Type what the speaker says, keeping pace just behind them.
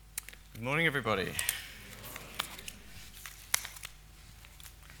Good morning, everybody.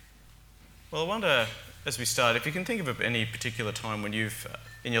 Well, I wonder, as we start, if you can think of any particular time when you've,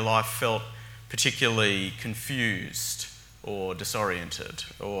 in your life, felt particularly confused or disoriented,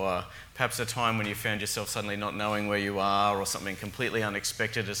 or perhaps a time when you found yourself suddenly not knowing where you are, or something completely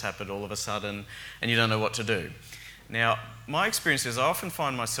unexpected has happened all of a sudden, and you don't know what to do. Now, my experience is I often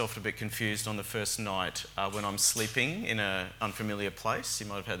find myself a bit confused on the first night when I'm sleeping in an unfamiliar place. You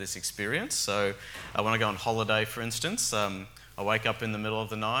might have had this experience. So when I go on holiday, for instance, I wake up in the middle of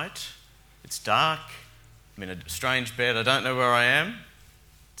the night, it's dark, I'm in a strange bed, I don't know where I am,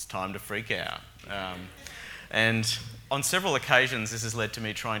 it's time to freak out. And on several occasions, this has led to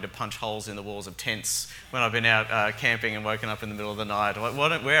me trying to punch holes in the walls of tents when I've been out camping and woken up in the middle of the night.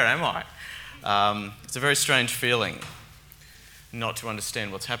 Where am I? It's a very strange feeling not to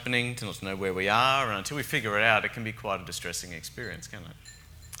understand what's happening, to not know where we are, and until we figure it out, it can be quite a distressing experience, can't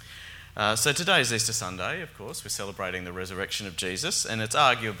it? So today is Easter Sunday, of course. We're celebrating the resurrection of Jesus, and it's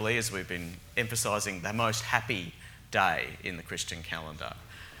arguably, as we've been emphasising, the most happy day in the Christian calendar.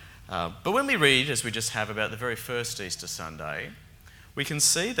 But when we read, as we just have, about the very first Easter Sunday, we can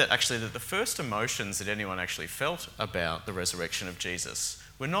see that the first emotions that anyone actually felt about the resurrection of Jesus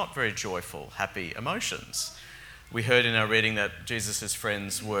were not very joyful, happy emotions. We heard in our reading that Jesus'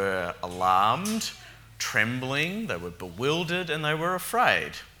 friends were alarmed, trembling, they were bewildered, and they were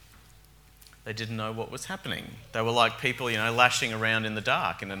afraid. They didn't know what was happening. They were like people, lashing around in the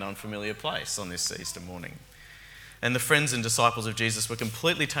dark in an unfamiliar place on this Easter morning. And the friends and disciples of Jesus were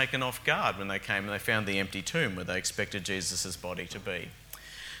completely taken off guard when they came and they found the empty tomb where they expected Jesus' body to be.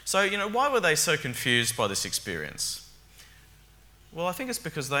 So, why were they so confused by this experience? Well, I think it's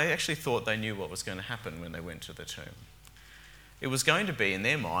because they actually thought they knew what was going to happen when they went to the tomb. It was going to be, in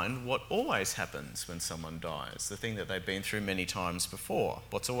their mind, what always happens when someone dies, the thing that they've been through many times before,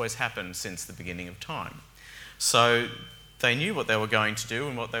 what's always happened since the beginning of time. So they knew what they were going to do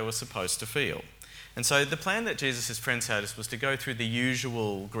and what they were supposed to feel. And so the plan that Jesus' friends had was to go through the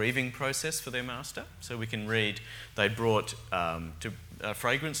usual grieving process for their master. So we can read they brought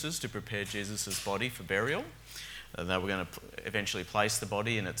fragrances to prepare Jesus' body for burial. They were going to eventually place the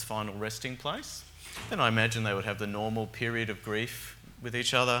body in its final resting place. Then I imagine they would have the normal period of grief with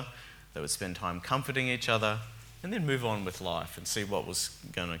each other. They would spend time comforting each other and then move on with life and see what was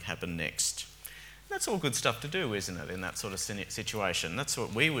going to happen next. That's all good stuff to do, isn't it, in that sort of situation? That's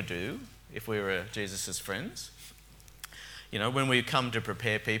what we would do if we were Jesus' friends. When we come to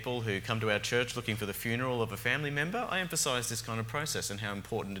prepare people who come to our church looking for the funeral of a family member, I emphasise this kind of process and how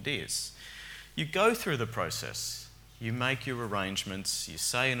important it is. You go through the process. You make your arrangements, you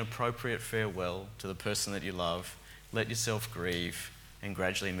say an appropriate farewell to the person that you love, let yourself grieve, and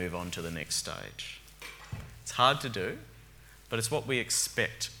gradually move on to the next stage. It's hard to do, but it's what we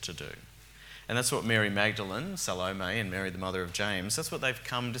expect to do. And that's what Mary Magdalene, Salome, and Mary the mother of James, that's what they've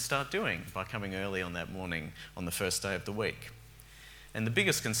come to start doing by coming early on that morning on the first day of the week. And the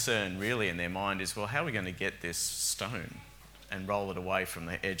biggest concern really in their mind is, well, how are we going to get this stone and roll it away from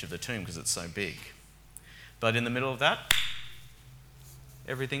the edge of the tomb because it's so big? But in the middle of that,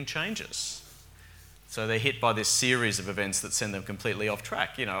 everything changes. So they're hit by this series of events that send them completely off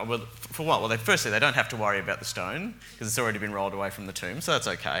track. For what? Well, firstly, they don't have to worry about the stone because it's already been rolled away from the tomb, so that's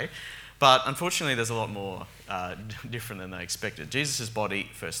okay. But unfortunately, there's a lot more different than they expected. Jesus'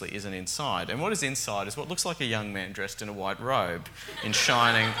 body, firstly, isn't inside. And what is inside is what looks like a young man dressed in a white robe in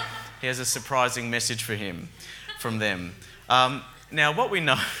shining. He has a surprising message for him from them. Now, what we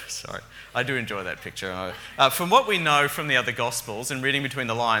know... Sorry. I do enjoy that picture. From what we know from the other Gospels and reading between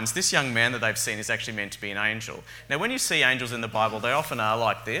the lines, this young man that they've seen is actually meant to be an angel. Now, when you see angels in the Bible, they often are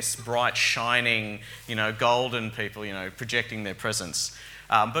like this, bright, shining, golden people, projecting their presence.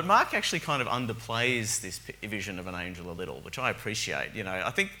 But Mark actually kind of underplays this vision of an angel a little, which I appreciate.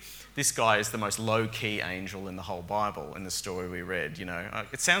 I think this guy is the most low-key angel in the whole Bible in the story we read.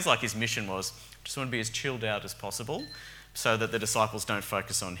 It sounds like his mission was just want to be as chilled out as possible so that the disciples don't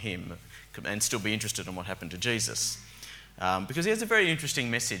focus on him and still be interested in what happened to Jesus. Because he has a very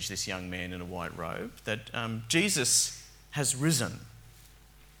interesting message, this young man in a white robe, that Jesus has risen.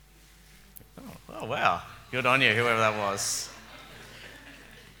 Oh, wow. Good on you, whoever that was.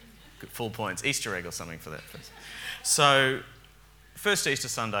 Good, full points. Easter egg or something for that. So, first Easter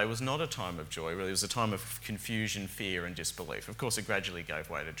Sunday was not a time of joy, really. It was a time of confusion, fear and disbelief. Of course, it gradually gave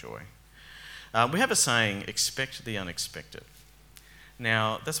way to joy. We have a saying, expect the unexpected.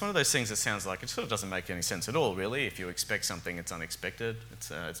 Now, that's one of those things that sounds like it sort of doesn't make any sense at all, really. If you expect something, it's unexpected.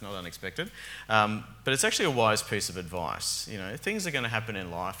 It's not unexpected. But it's actually a wise piece of advice. Things are going to happen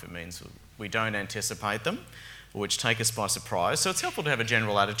in life. It means we don't anticipate them. or which take us by surprise. So it's helpful to have a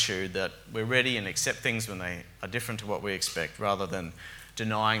general attitude that we're ready and accept things when they are different to what we expect, rather than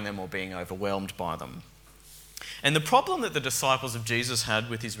denying them or being overwhelmed by them. And the problem that the disciples of Jesus had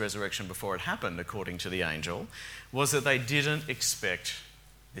with his resurrection before it happened, according to the angel, was that they didn't expect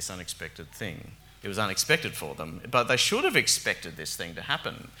this unexpected thing. It was unexpected for them, but they should have expected this thing to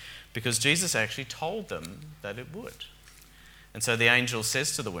happen, because Jesus actually told them that it would. And so the angel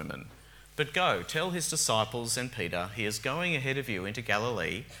says to the women, "But go, tell his disciples and Peter, he is going ahead of you into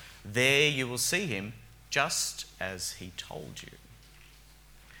Galilee. There you will see him, just as he told you."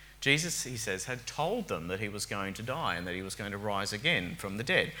 Jesus, he says, had told them that he was going to die and that he was going to rise again from the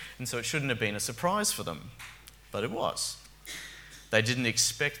dead. And so it shouldn't have been a surprise for them, but it was. They didn't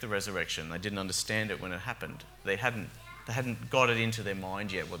expect the resurrection. They didn't understand it when it happened. They hadn't got it into their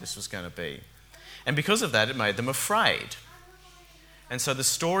mind yet what this was going to be. And because of that, it made them afraid. And so the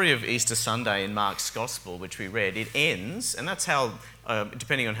story of Easter Sunday in Mark's Gospel, which we read, it ends, and that's how,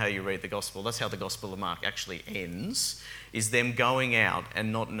 depending on how you read the Gospel, that's how the Gospel of Mark actually ends, is them going out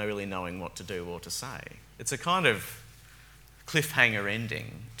and not really knowing what to do or to say. It's a kind of cliffhanger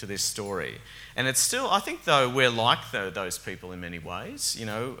ending to this story. And it's still, I think though, we're like those people in many ways,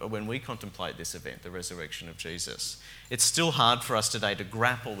 when we contemplate this event, the resurrection of Jesus. It's still hard for us today to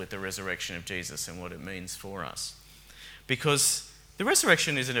grapple with the resurrection of Jesus and what it means for us. Because the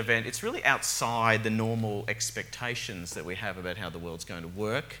resurrection is an event, it's really outside the normal expectations that we have about how the world's going to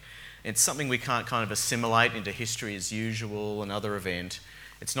work. It's something we can't kind of assimilate into history as usual, another event.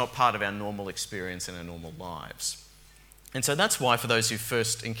 It's not part of our normal experience in our normal lives. And so that's why for those who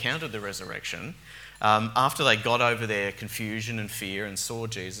first encountered the resurrection, after they got over their confusion and fear and saw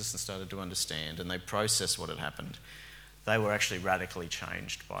Jesus and started to understand and they processed what had happened, they were actually radically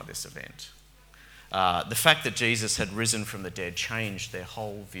changed by this event. The fact that Jesus had risen from the dead changed their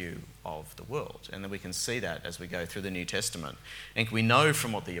whole view of the world. And then we can see that as we go through the New Testament. And we know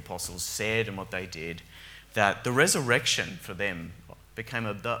from what the apostles said and what they did that the resurrection for them became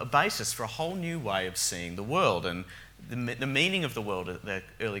a basis for a whole new way of seeing the world. And the meaning of the world that the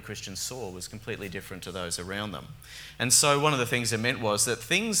early Christians saw was completely different to those around them. And so one of the things it meant was that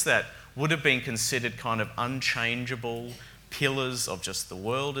things that would have been considered kind of unchangeable pillars of just the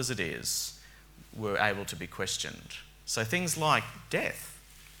world as it is were able to be questioned. So things like death,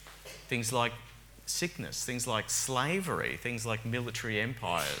 things like sickness, things like slavery, things like military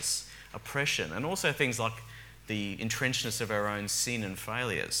empires, oppression, and also things like the entrenchedness of our own sin and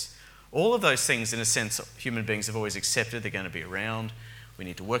failures. All of those things, in a sense, human beings have always accepted. They're going to be around. We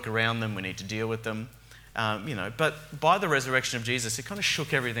need to work around them. We need to deal with them. But by the resurrection of Jesus, it kind of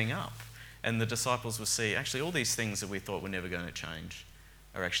shook everything up. And the disciples would see, actually, all these things that we thought were never going to change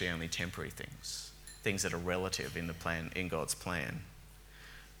are actually only temporary things that are relative in God's plan.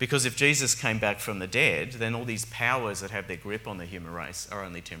 Because if Jesus came back from the dead, then all these powers that have their grip on the human race are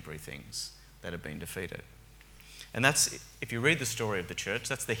only temporary things that have been defeated. And that's, if you read the story of the church,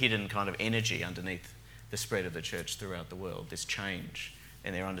 that's the hidden kind of energy underneath the spread of the church throughout the world, this change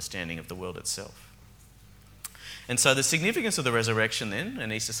in their understanding of the world itself. And so the significance of the resurrection then,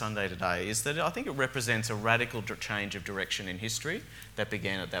 and Easter Sunday today, is that I think it represents a radical change of direction in history that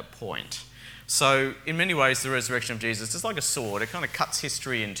began at that point. So in many ways, the resurrection of Jesus is like a sword. It kind of cuts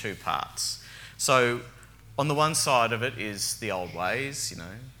history in two parts. So on the one side of it is the old ways,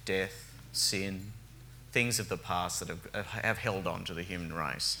 death, sin, things of the past that have held on to the human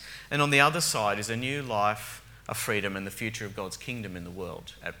race. And on the other side is a new life, a freedom, and the future of God's kingdom in the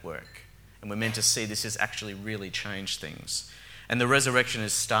world at work. And we're meant to see this has actually really changed things. And the resurrection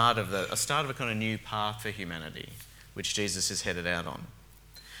is a start of a kind of new path for humanity, which Jesus is headed out on.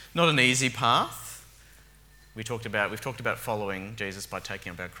 Not an easy path. We've talked about following Jesus by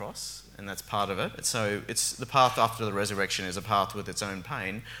taking up our cross, and that's part of it. So it's the path after the resurrection is a path with its own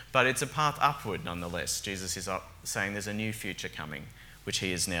pain, but it's a path upward nonetheless. Jesus is saying there's a new future coming, which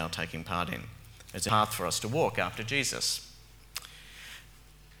he is now taking part in. It's a path for us to walk after Jesus.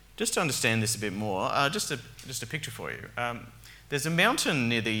 Just to understand this a bit more, just a picture for you. There's a mountain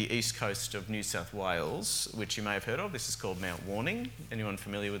near the east coast of New South Wales, which you may have heard of. This is called Mount Warning. Anyone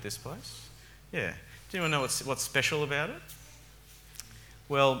familiar with this place? Yeah. Do anyone know what's special about it?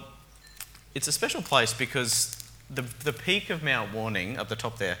 Well, it's a special place because the peak of Mount Warning up the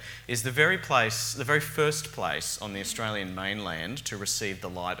top there is the very first place on the Australian mainland to receive the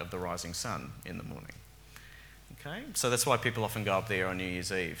light of the rising sun in the morning. Okay, so that's why people often go up there on New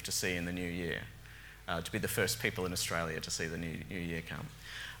Year's Eve to see in the new year, to be the first people in Australia to see the new year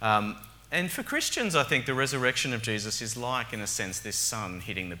come. And for Christians, I think the resurrection of Jesus is like, in a sense, this sun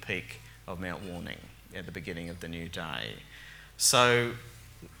hitting the peak of Mount Warning at the beginning of the new day. So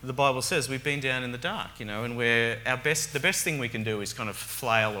the Bible says we've been down in the dark, and the best thing we can do is kind of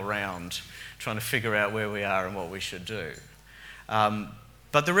flail around trying to figure out where we are and what we should do.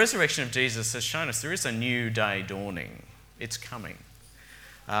 But the resurrection of Jesus has shown us there is a new day dawning. It's coming.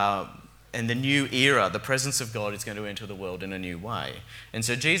 And the new era, the presence of God is going to enter the world in a new way. And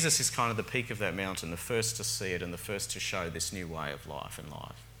so Jesus is kind of the peak of that mountain, the first to see it and the first to show this new way of life and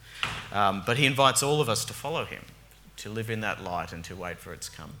life. But he invites all of us to follow him, to live in that light and to wait for it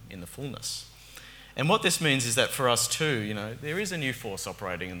to come in the fullness. And what this means is that for us too, there is a new force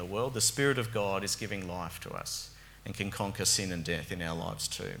operating in the world. The Spirit of God is giving life to us and can conquer sin and death in our lives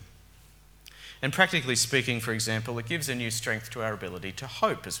too. And practically speaking, for example, it gives a new strength to our ability to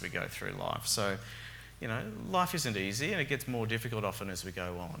hope as we go through life. So, life isn't easy and it gets more difficult often as we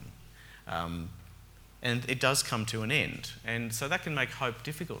go on. And it does come to an end. And so that can make hope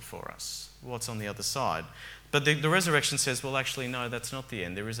difficult for us, what's on the other side. But the resurrection says, well, actually, no, that's not the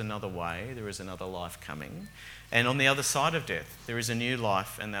end. There is another way. There is another life coming. And on the other side of death, there is a new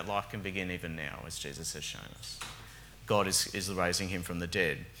life, and that life can begin even now, as Jesus has shown us. God is raising him from the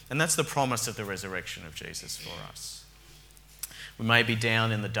dead. And that's the promise of the resurrection of Jesus for us. We may be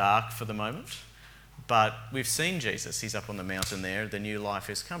down in the dark for the moment, but we've seen Jesus. He's up on the mountain there. The new life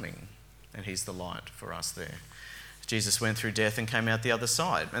is coming, and he's the light for us there. Jesus went through death and came out the other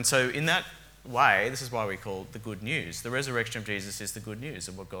side. And so in that way, this is why we call it the good news. The resurrection of Jesus is the good news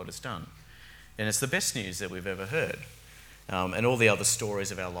of what God has done. And it's the best news that we've ever heard. And all the other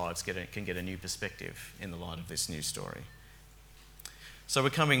stories of our lives can get a new perspective in the light of this new story. So we're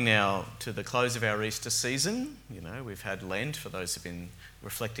coming now to the close of our Easter season. We've had Lent for those who've been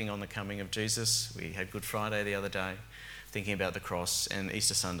reflecting on the coming of Jesus. We had Good Friday the other day, thinking about the cross, and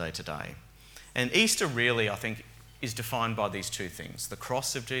Easter Sunday today. And Easter really, I think, is defined by these two things: the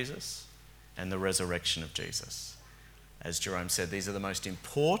cross of Jesus and the resurrection of Jesus. As Jerome said, these are the most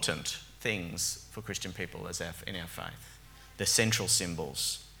important things for Christian people in our faith. They're central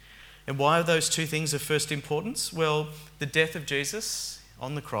symbols. And why are those two things of first importance? Well, the death of Jesus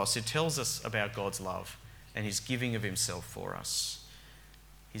on the cross, it tells us about God's love and his giving of himself for us.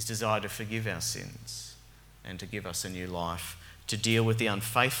 His desire to forgive our sins and to give us a new life, to deal with the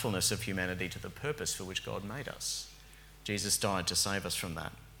unfaithfulness of humanity to the purpose for which God made us. Jesus died to save us from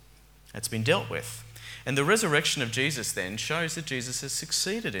that. It's been dealt with. And the resurrection of Jesus then shows that Jesus has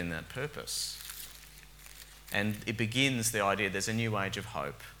succeeded in that purpose. And it begins the idea there's a new age of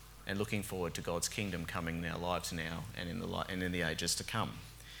hope and looking forward to God's kingdom coming in our lives now and in the ages to come.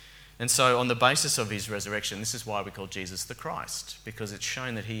 And so on the basis of his resurrection, this is why we call Jesus the Christ, because it's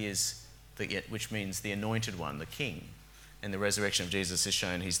shown that he is, which means the anointed one, the king. And the resurrection of Jesus has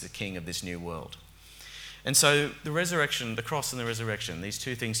shown he's the king of this new world. And so the resurrection, the cross and the resurrection, these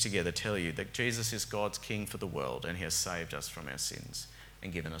two things together tell you that Jesus is God's king for the world and he has saved us from our sins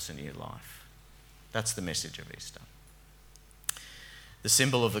and given us a new life. That's the message of Easter. The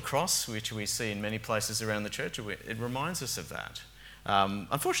symbol of the cross, which we see in many places around the church, it reminds us of that.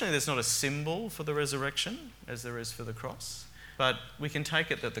 Unfortunately, there's not a symbol for the resurrection as there is for the cross, but we can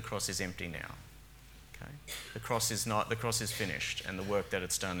take it that the cross is empty now. Okay? The cross is finished, and the work that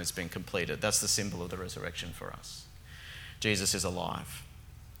it's done has been completed. That's the symbol of the resurrection for us. Jesus is alive.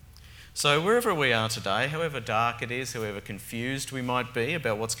 So wherever we are today, however dark it is, however confused we might be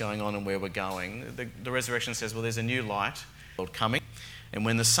about what's going on and where we're going, the resurrection says, well, there's a new light coming. And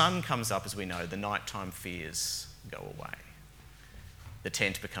when the sun comes up, as we know, the nighttime fears go away. The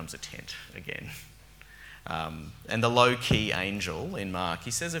tent becomes a tent again. And the low-key angel in Mark,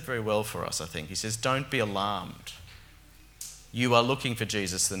 he says it very well for us, I think. He says, don't be alarmed. You are looking for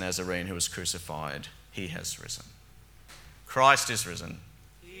Jesus the Nazarene who was crucified. He has risen. Christ is risen.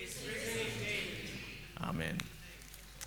 He is risen indeed. Amen.